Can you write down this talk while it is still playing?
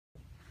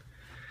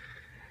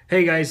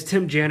Hey guys,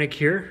 Tim Janik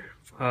here,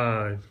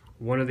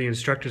 one of the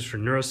instructors for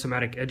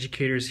Neurosomatic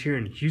educators here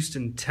in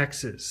Houston,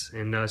 Texas.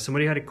 And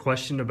somebody had a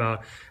question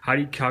about how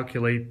do you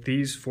calculate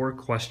these 4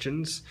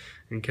 questions,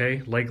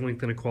 okay? Leg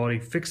length inequality,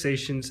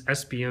 fixations,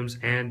 SBMs,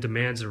 and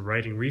demands of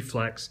writing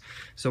reflex.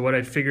 So what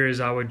I'd figure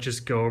is I would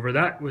just go over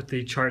that with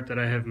the chart that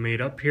I have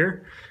made up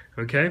here,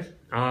 okay?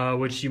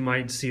 Which you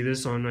might see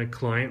this on a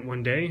client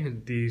one day,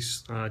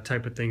 these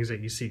type of things that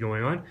you see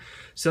going on.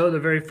 So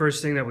the very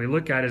first thing that we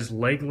look at is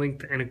leg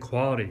length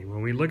inequality.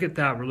 When we look at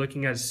that, we're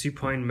looking at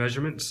supine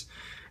measurements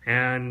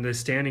and the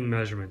standing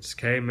measurements,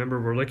 okay?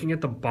 Remember, we're looking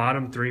at the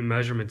bottom 3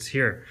 measurements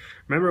here.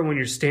 Remember, when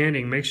you're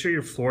standing, make sure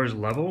your floor is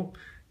level,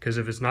 because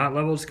if it's not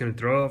level, it's going to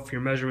throw off your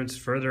measurements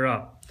further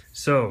up.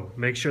 So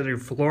make sure that your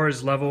floor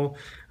is level,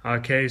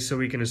 okay, so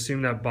we can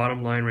assume that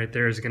bottom line right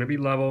there is going to be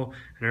level,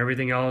 and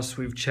everything else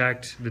we've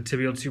checked, the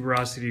tibial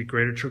tuberosity,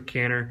 greater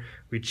trochanter,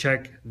 we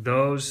check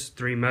those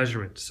 3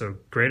 measurements. So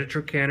greater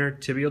trochanter,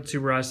 tibial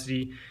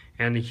tuberosity,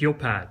 and the heel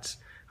pads.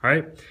 All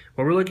right,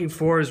 what we're looking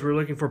for is we're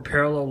looking for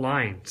parallel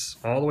lines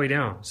all the way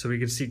down. So we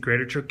can see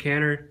greater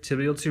trochanter,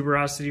 tibial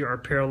tuberosity are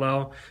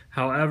parallel.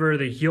 However,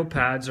 the heel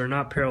pads are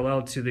not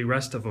parallel to the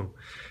rest of them.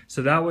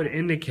 So that would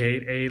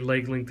indicate a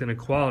leg length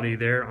inequality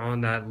there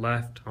on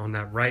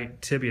that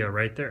right tibia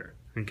right there,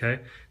 okay?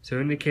 So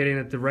indicating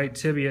that the right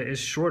tibia is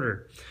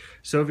shorter.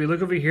 So if you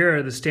look over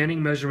here, the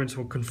standing measurements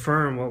will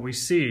confirm what we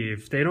see.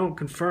 If they don't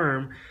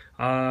confirm,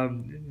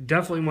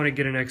 definitely want to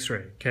get an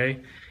x-ray,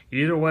 okay?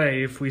 Either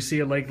way, if we see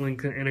a leg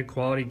length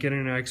inequality, getting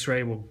an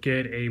x-ray will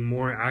get a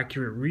more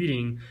accurate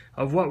reading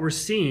of what we're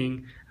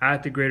seeing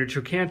at the greater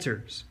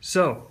trochanters.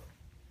 So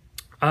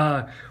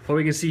what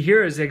we can see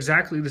here is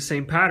exactly the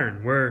same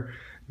pattern where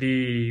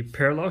the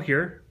parallel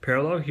here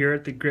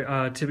at the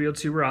tibial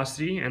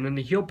tuberosity, and then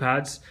the heel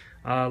pads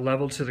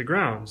level to the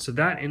ground. So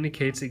that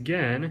indicates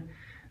again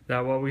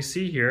that what we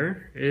see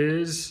here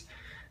is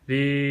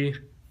the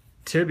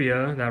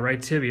tibia, that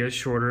right tibia is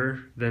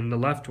shorter than the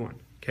left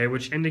one, okay,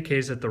 which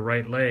indicates that the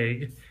right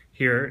leg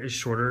here is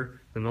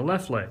shorter than the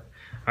left leg.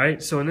 All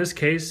right, so in this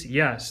case,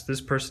 yes, this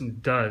person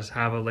does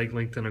have a leg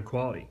length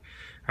inequality.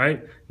 All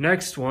right,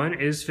 next one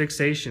is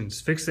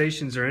fixations.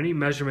 Fixations are any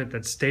measurement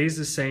that stays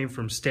the same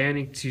from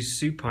standing to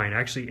supine.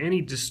 Actually,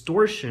 any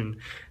distortion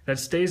that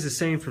stays the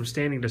same from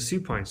standing to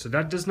supine. So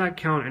that does not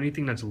count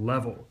anything that's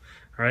level.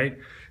 All right,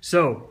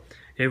 so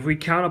if we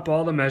count up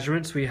all the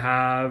measurements, we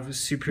have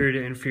superior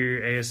to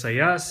inferior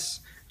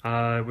ASIS,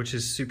 which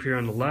is superior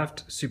on the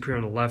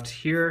left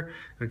here.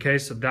 Okay,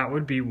 so that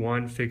would be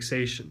one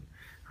fixation.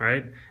 All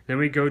right, then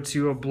we go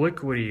to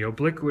obliquity.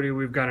 Obliquity,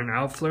 we've got an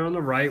outflare on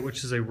the right,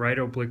 which is a right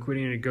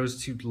obliquity, and it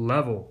goes to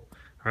level.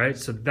 All right,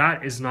 so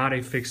that is not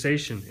a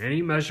fixation.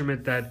 Any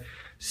measurement that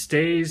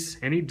stays,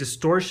 any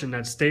distortion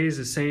that stays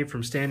the same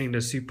from standing to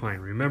supine,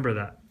 remember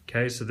that.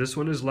 Okay, so this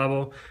one is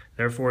level,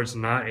 therefore it's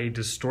not a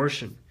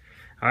distortion.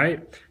 All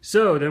right,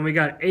 so then we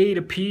got A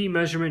to P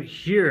measurement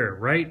here,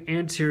 right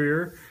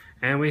anterior,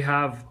 and we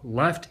have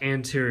left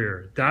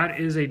anterior. That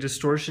is a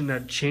distortion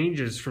that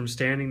changes from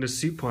standing to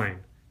supine.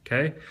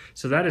 Okay,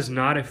 so that is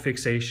not a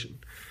fixation.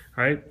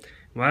 All right,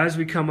 well, as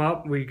we come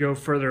up, we go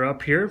further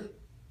up here.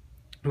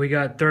 We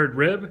got third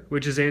rib,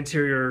 which is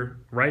anterior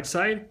right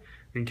side,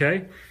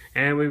 okay,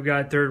 and we've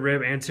got third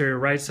rib anterior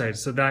right side.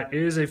 So that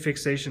is a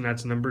fixation.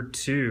 That's number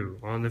 2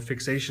 on the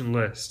fixation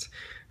list.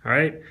 All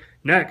right,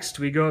 next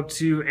we go up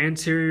to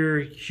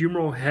anterior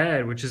humeral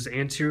head, which is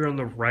anterior on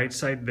the right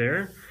side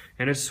there,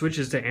 and it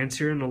switches to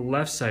anterior on the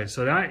left side.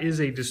 So that is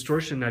a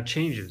distortion that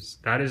changes.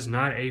 That is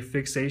not a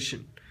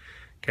fixation.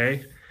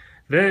 Okay.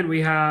 Then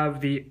we have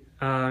the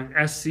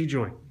SC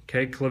joint,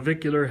 okay,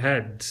 clavicular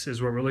heads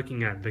is what we're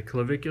looking at. The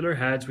clavicular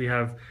heads, we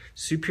have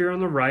superior on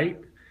the right,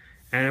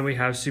 and we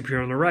have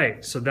superior on the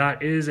right. So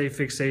that is a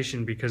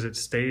fixation because it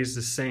stays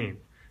the same.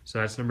 So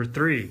that's number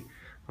 3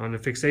 on the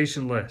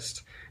fixation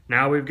list.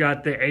 Now we've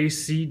got the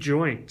AC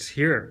joint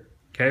here,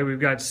 okay, we've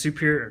got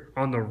superior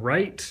on the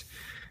right,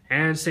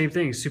 and same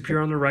thing,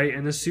 superior on the right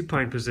in the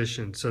supine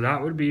position. So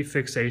that would be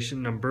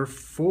fixation number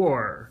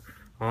 4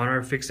 on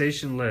our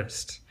fixation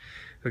list.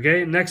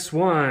 Okay, next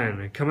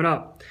one coming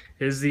up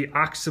is the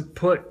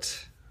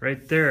occiput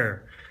right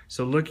there.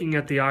 So looking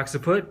at the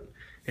occiput,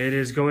 it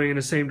is going in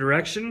the same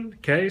direction.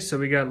 Okay, so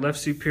we got left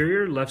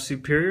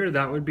superior,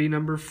 that would be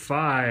number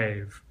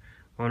 5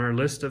 on our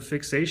list of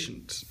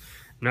fixations.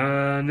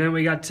 And then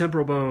we got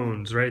temporal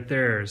bones right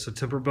there. So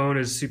temporal bone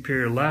is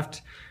superior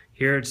left,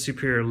 here it's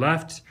superior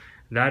left,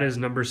 that is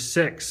number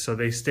 6. So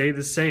they stay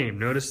the same,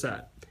 notice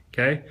that.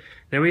 Okay,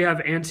 then we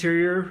have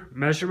anterior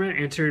measurement,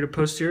 anterior to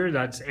posterior.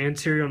 That's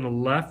anterior on the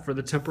left for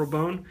the temporal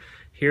bone.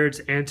 Here it's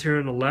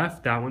anterior on the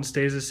left. That one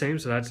stays the same,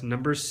 so that's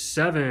number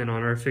 7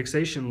 on our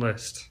fixation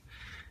list.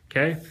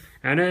 Okay,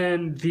 and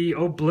then the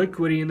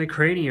obliquity in the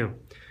cranium.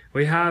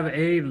 We have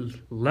a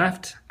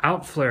left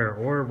outflare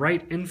or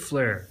right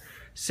inflare.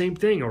 same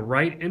thing, a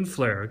right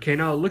inflare. Okay,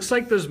 now it looks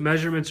like those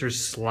measurements are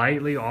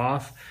slightly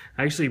off.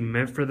 I actually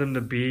meant for them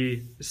to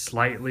be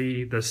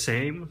slightly the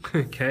same,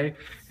 okay,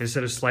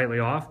 instead of slightly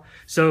off.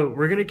 So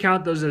we're going to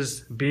count those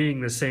as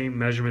being the same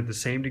measurement, the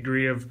same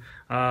degree of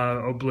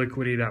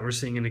obliquity that we're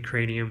seeing in the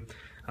cranium,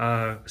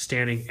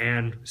 standing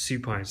and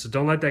supine. So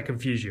don't let that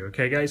confuse you,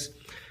 okay, guys?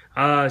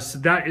 So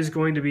that is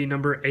going to be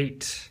number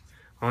 8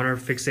 on our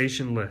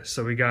fixation list.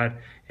 So we got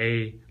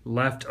a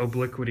left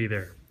obliquity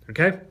there,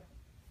 okay?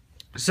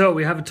 So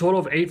we have a total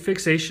of 8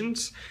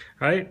 fixations,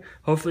 right?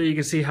 Hopefully you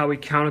can see how we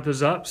counted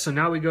those up. So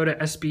now we go to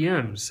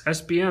SBMs.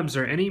 SBMs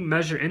are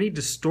any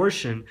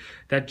distortion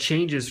that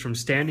changes from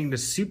standing to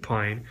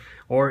supine,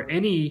 or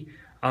any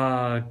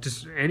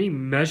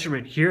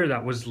measurement here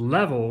that was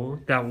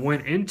level that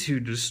went into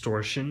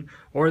distortion,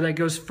 or that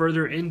goes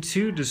further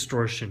into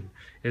distortion,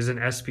 is an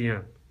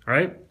SBM. All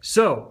right,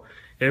 so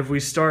if we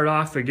start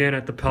off again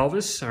at the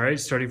pelvis, all right,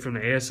 starting from the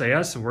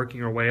ASIS and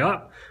working our way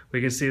up,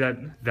 we can see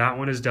that that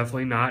one is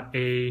definitely not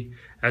a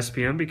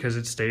SBM because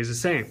it stays the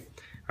same.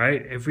 All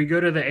right, if we go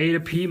to the A to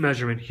P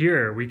measurement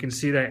here, we can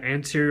see that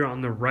anterior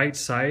on the right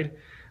side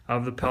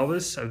of the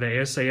pelvis of the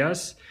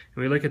ASIS,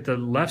 and we look at the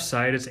left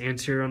side, it's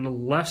anterior on the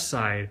left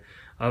side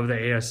of the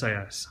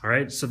ASIS. All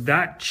right, so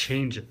that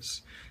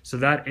changes. So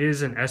that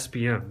is an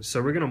SBM.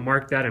 So we're going to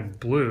mark that in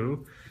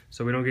blue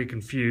so we don't get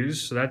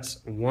confused. So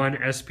that's one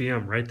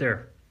SBM right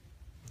there.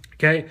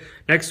 Okay,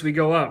 next we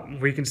go up.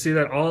 We can see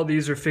that all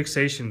these are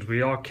fixations.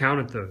 We all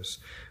counted those.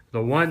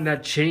 The one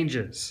that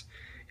changes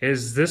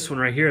is this one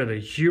right here,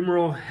 the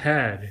humeral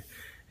head.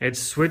 It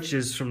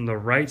switches from the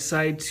right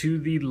side to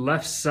the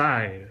left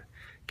side.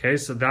 Okay,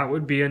 so that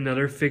would be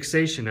another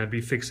fixation. That'd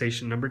be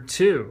fixation number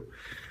 2.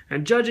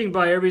 And judging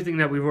by everything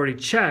that we've already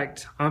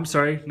checked, I'm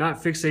sorry,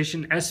 not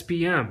fixation,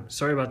 SBM.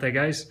 Sorry about that,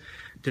 guys.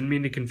 Didn't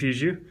mean to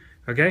confuse you.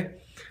 Okay.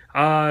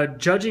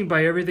 Judging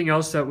by everything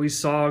else that we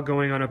saw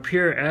going on up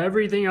here,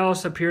 everything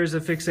else up here is a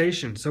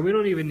fixation. So we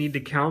don't even need to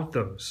count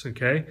those,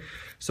 okay?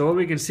 So what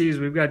we can see is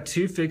we've got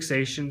 2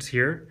 fixations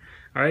here.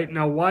 All right,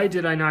 now why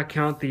did I not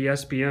count the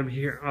SBM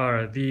here,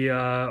 or the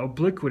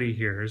obliquity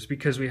here? Is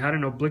because we had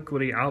an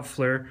obliquity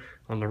outflare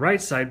on the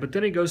right side, but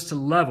then it goes to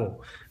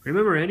level.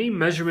 Remember, any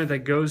measurement that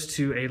goes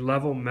to a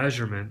level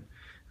measurement,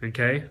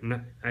 okay,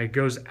 it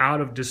goes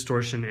out of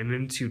distortion and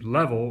into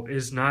level,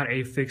 is not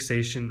a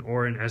fixation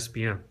or an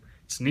SBM.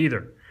 It's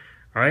neither.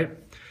 All right,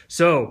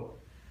 so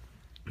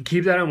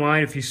keep that in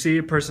mind. If you see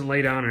a person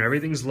lay down and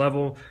everything's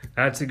level,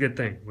 that's a good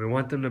thing. We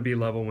want them to be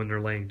level when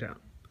they're laying down.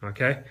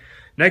 Okay,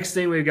 next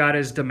thing we've got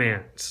is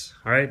demands.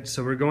 All right,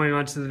 so we're going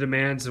on to the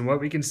demands, and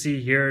what we can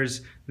see here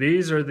is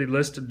these are the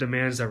list of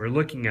demands that we're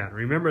looking at.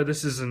 Remember,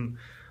 this is an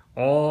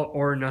all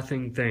or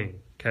nothing thing.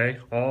 Okay,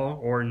 all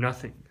or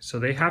nothing. So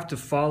they have to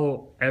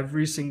follow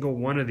every single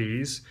one of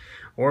these,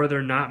 or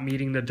they're not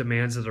meeting the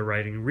demands of the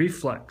writing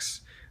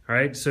reflex. All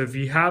right, so if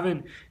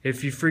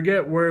you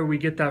forget where we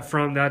get that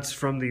from, that's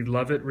from the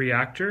Levitt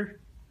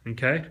reactor.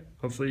 Okay,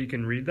 hopefully you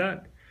can read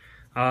that.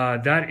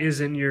 That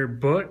is in your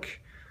book.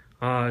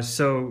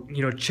 So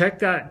check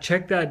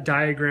that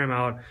diagram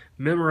out,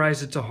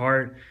 memorize it to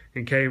heart.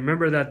 Okay,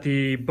 remember that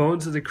the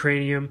bones of the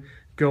cranium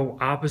go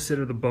opposite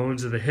of the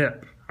bones of the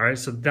hip. All right,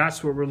 so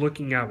that's what we're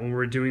looking at when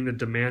we're doing the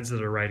demands of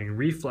the writing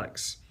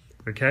reflex.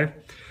 Okay.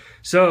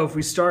 So if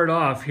we start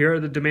off, here are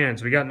the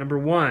demands. We got number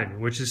 1,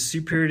 which is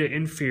superior to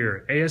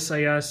inferior,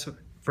 ASIS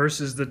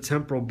versus the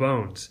temporal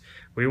bones.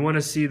 We want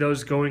to see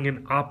those going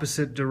in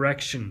opposite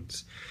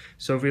directions.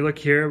 So if we look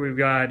here, we've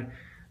got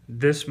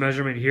this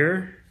measurement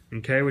here,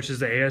 okay, which is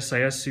the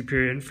ASIS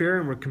superior inferior,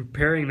 and we're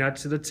comparing that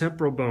to the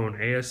temporal bone,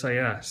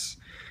 ASIS.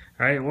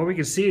 All right, and what we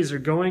can see is they're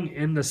going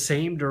in the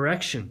same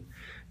direction.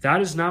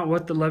 That is not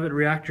what the Levitt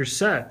reactor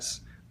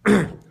says.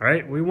 All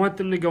right, we want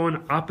them to go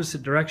in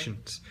opposite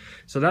directions.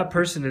 So that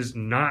person is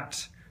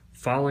not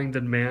following the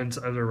demands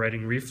of the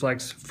writing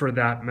reflex for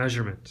that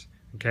measurement.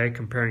 Okay,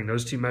 comparing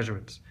those 2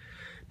 measurements.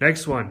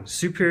 Next one,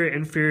 superior,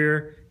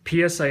 inferior,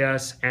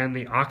 PSIS, and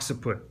the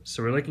occiput.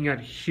 So we're looking at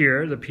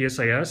here, the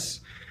PSIS,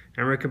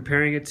 and we're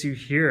comparing it to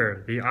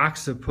here, the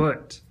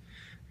occiput.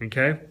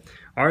 Okay,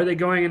 are they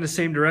going in the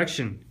same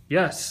direction?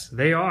 Yes,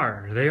 they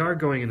are. They are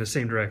going in the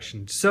same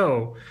direction.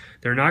 So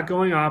they're not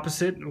going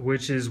opposite,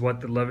 which is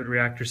what the Levitt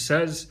reactor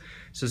says.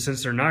 So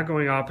since they're not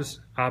going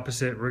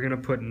opposite, we're going to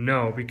put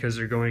no because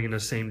they're going in the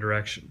same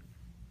direction.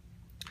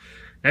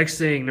 Next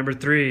thing, number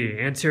 3,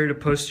 anterior to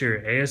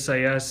posterior,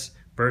 ASIS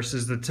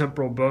versus the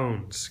temporal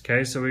bones.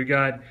 Okay, so we've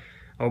got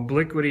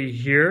obliquity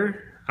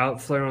here,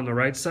 outflare on the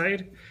right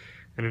side,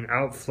 and an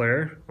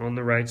outflare on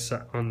the right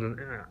side,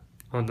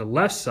 on the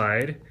left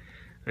side,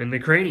 in the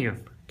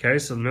cranium. Okay,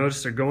 so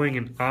notice they're going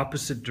in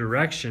opposite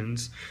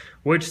directions,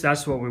 which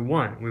that's what we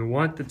want. We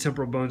want the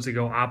temporal bones to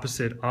go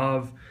opposite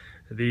of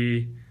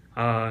the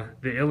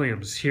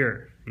iliums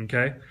here.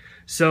 Okay,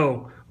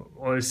 so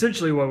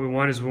essentially what we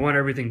want is we want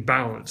everything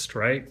balanced,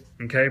 right?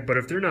 Okay, but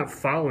if they're not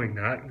following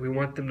that, we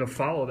want them to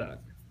follow that.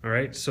 All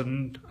right, so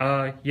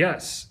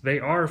yes, they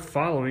are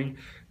following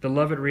the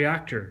Levitt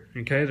reactor.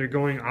 Okay, they're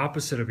going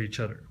opposite of each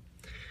other.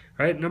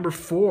 All right, number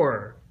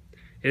 4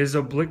 is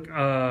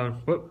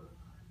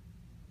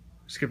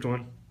skipped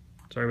one.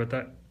 Sorry about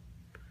that.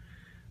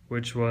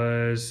 Which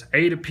was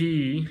A to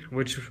P,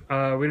 which we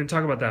didn't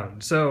talk about that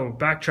one. So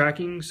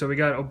backtracking, so we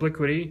got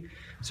obliquity.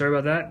 Sorry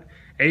about that.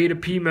 A to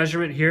P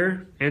measurement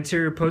here,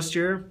 anterior,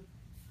 posterior.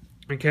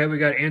 Okay, we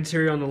got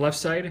anterior on the left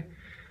side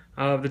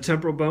of the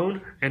temporal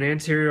bone and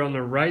anterior on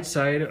the right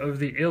side of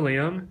the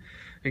ilium.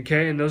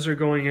 Okay, and those are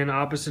going in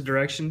opposite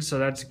directions, so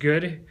that's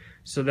good.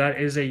 So that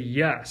is a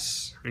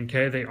yes.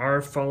 Okay, they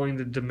are following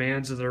the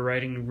demands of the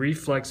writing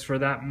reflex for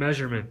that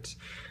measurement.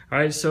 All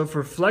right, so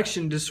for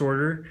flexion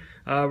disorder,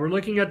 we're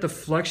looking at the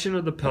flexion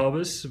of the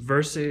pelvis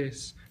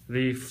versus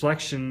the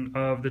flexion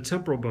of the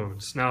temporal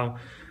bones. Now,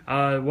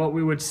 what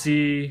we would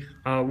see,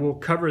 we'll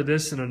cover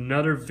this in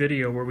another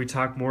video where we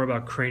talk more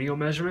about cranial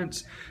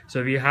measurements.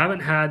 So if you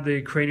haven't had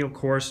the cranial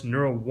course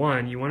Neuro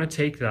 1, you want to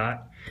take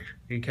that.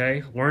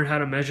 Okay, learn how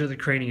to measure the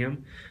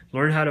cranium,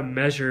 learn how to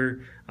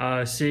measure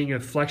seeing a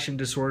flexion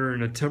disorder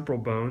in the temporal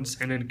bones,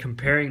 and then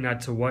comparing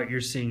that to what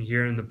you're seeing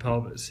here in the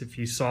pelvis. If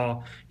you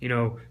saw,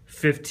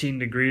 15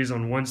 degrees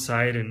on one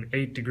side and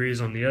 8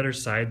 degrees on the other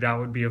side, that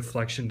would be a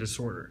flexion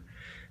disorder.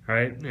 All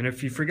right, and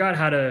if you forgot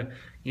how to,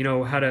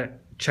 how to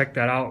check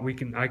that out,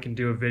 I can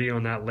do a video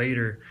on that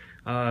later.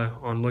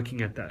 On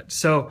looking at that.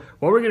 So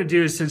what we're going to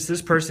do is, since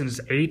this person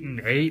is 8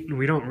 and 8 and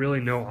we don't really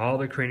know all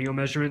the cranial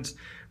measurements,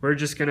 we're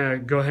just going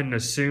to go ahead and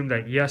assume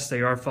that yes,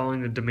 they are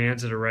following the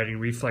demands of the writing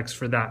reflex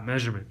for that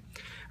measurement.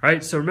 All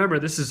right, so remember,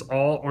 this is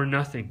all or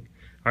nothing.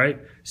 All right,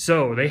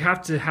 so they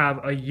have to have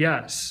a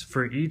yes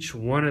for each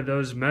one of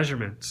those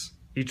measurements,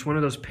 each one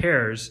of those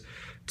pairs,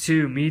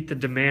 to meet the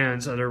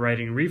demands of the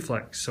writing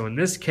reflex. So in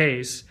this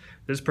case,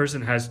 this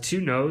person has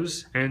 2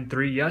 no's and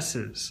 3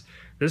 yeses.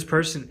 This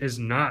person is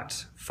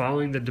not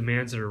following the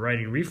demands of the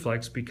writing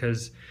reflex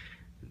because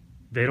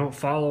they don't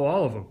follow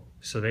all of them.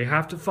 So they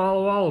have to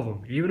follow all of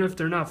them. Even if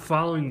they're not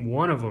following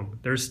one of them,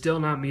 they're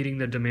still not meeting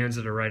the demands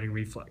of the writing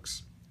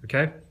reflex.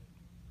 Okay?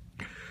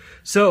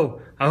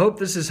 So I hope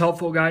this is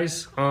helpful,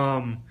 guys.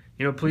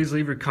 Please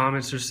leave your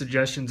comments or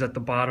suggestions at the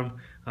bottom.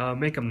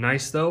 Make them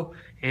nice, though.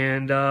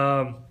 And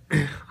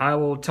I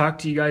will talk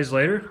to you guys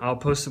later. I'll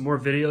post some more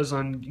videos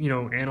on,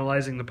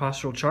 analyzing the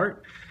postural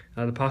chart.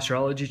 The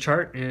Posturology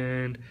chart,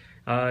 and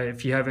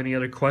if you have any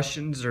other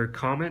questions or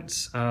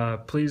comments,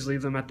 please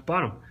leave them at the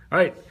bottom. All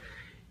right,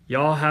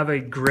 y'all have a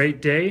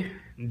great day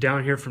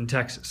down here from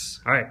Texas.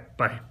 All right,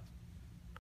 bye.